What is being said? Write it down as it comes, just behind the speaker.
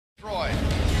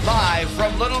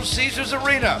from Little Caesars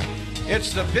Arena.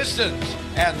 It's the Pistons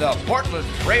and the Portland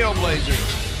Trail Blazers.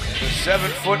 The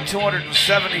 7-foot,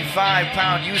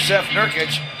 275-pound Jusuf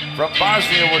Nurkic from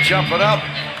Bosnia will jump it up,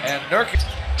 and Nurkic,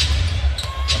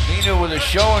 Aminu with a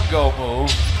show-and-go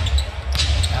move.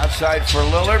 Outside for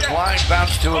Lillard, blind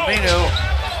bounce to Aminu.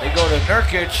 They go to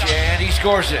Nurkic, and he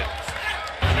scores it.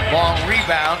 Long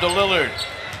rebound to Lillard.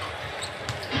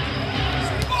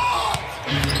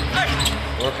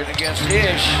 Working against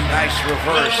Ish, nice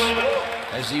reverse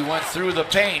as he went through the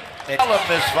paint. And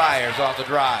misfires on the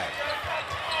drive.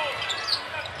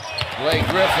 Blake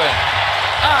Griffin,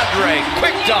 Andre,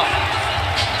 quick dunk.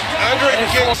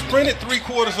 Andre sprinted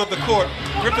 3/4 of the court.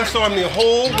 Griffin saw him the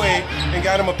whole way and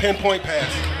got him a pinpoint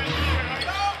pass.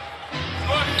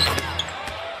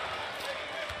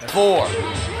 4.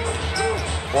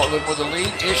 Portland with the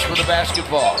lead, Ish with the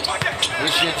basketball.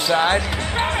 Ish inside,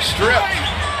 strip.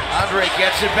 Andre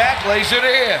gets it back, lays it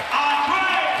in.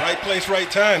 Right place,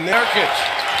 right time. Nurkic.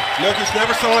 Nurkic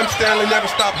never saw him. Stanley never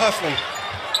stopped hustling.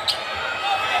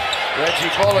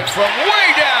 Reggie Bullock from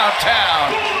way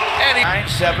downtown. And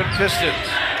 9-7 Pistons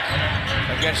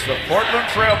against the Portland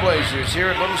Trail Blazers here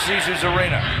at Little Caesars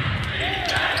Arena.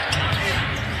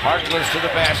 Harkless to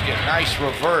the basket. Nice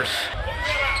reverse.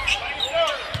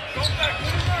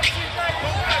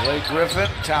 Blake Griffin,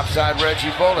 topside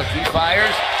Reggie Bullock. He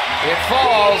fires. It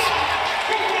falls.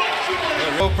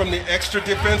 From the extra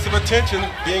defensive attention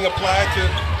being applied to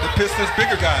the Pistons'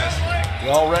 bigger guys. He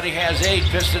already has 8,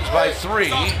 Pistons by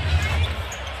 3.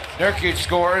 Nurkic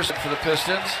scores for the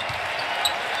Pistons.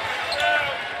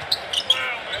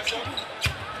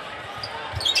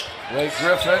 Blake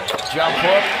Griffin, jump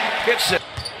hook, hits it.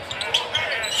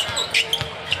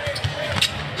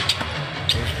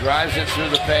 Just drives it through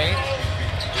the paint.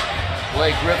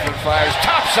 Blake Griffin fires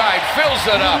topside, fills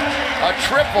it up. A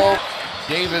triple.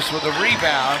 Davis with a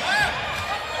rebound.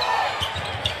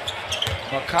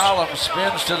 McCollum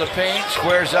spins to the paint,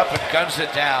 squares up and guns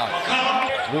it down.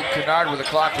 Luke Kennard with the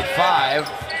clock at 5.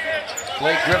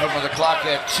 Blake Griffin with the clock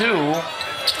at 2.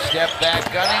 Step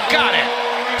back gunning, got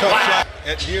it. Tough shot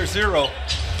at year 0.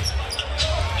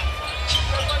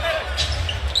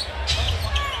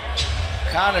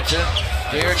 Connaughton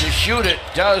dared to shoot it,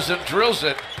 does and drills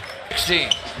it.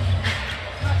 16.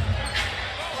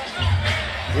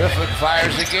 Griffin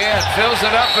fires again, fills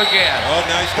it up again. Oh,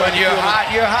 nice. When you're hot,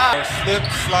 you're hot. Or slip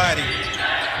sliding.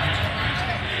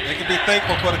 They can be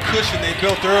thankful for the cushion they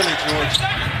built early, George.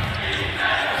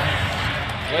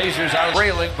 Blazers are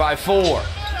trailing by 4.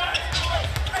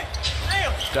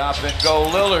 Stop and go,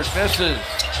 Lillard misses.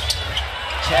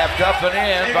 Tapped up and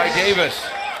in by Davis.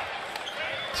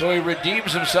 So he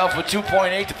redeems himself with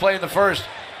 2.8 to play in the first.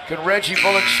 Can Reggie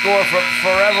Bullock score from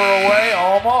forever away?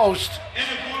 Almost.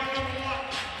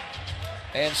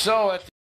 And so at the